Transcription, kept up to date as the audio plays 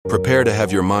Prepare to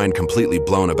have your mind completely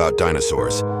blown about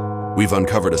dinosaurs. We've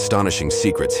uncovered astonishing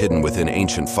secrets hidden within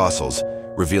ancient fossils,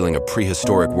 revealing a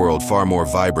prehistoric world far more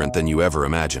vibrant than you ever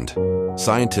imagined.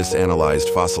 Scientists analyzed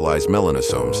fossilized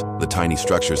melanosomes, the tiny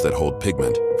structures that hold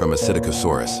pigment, from a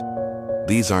Psittacosaurus.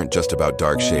 These aren't just about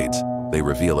dark shades, they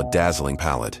reveal a dazzling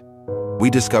palette. We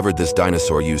discovered this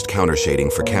dinosaur used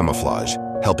countershading for camouflage,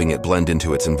 helping it blend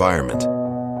into its environment.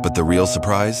 But the real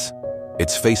surprise?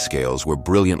 Its face scales were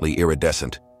brilliantly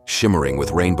iridescent, shimmering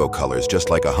with rainbow colors just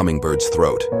like a hummingbird's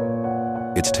throat.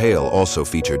 Its tail also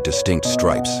featured distinct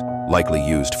stripes, likely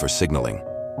used for signaling.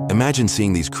 Imagine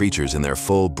seeing these creatures in their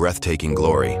full, breathtaking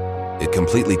glory. It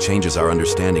completely changes our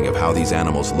understanding of how these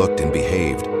animals looked and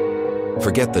behaved.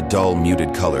 Forget the dull,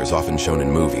 muted colors often shown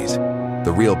in movies.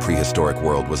 The real prehistoric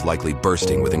world was likely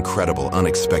bursting with incredible,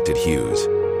 unexpected hues.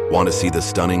 Want to see the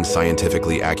stunning,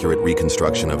 scientifically accurate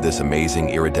reconstruction of this amazing,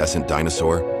 iridescent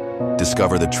dinosaur?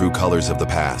 Discover the true colors of the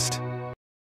past.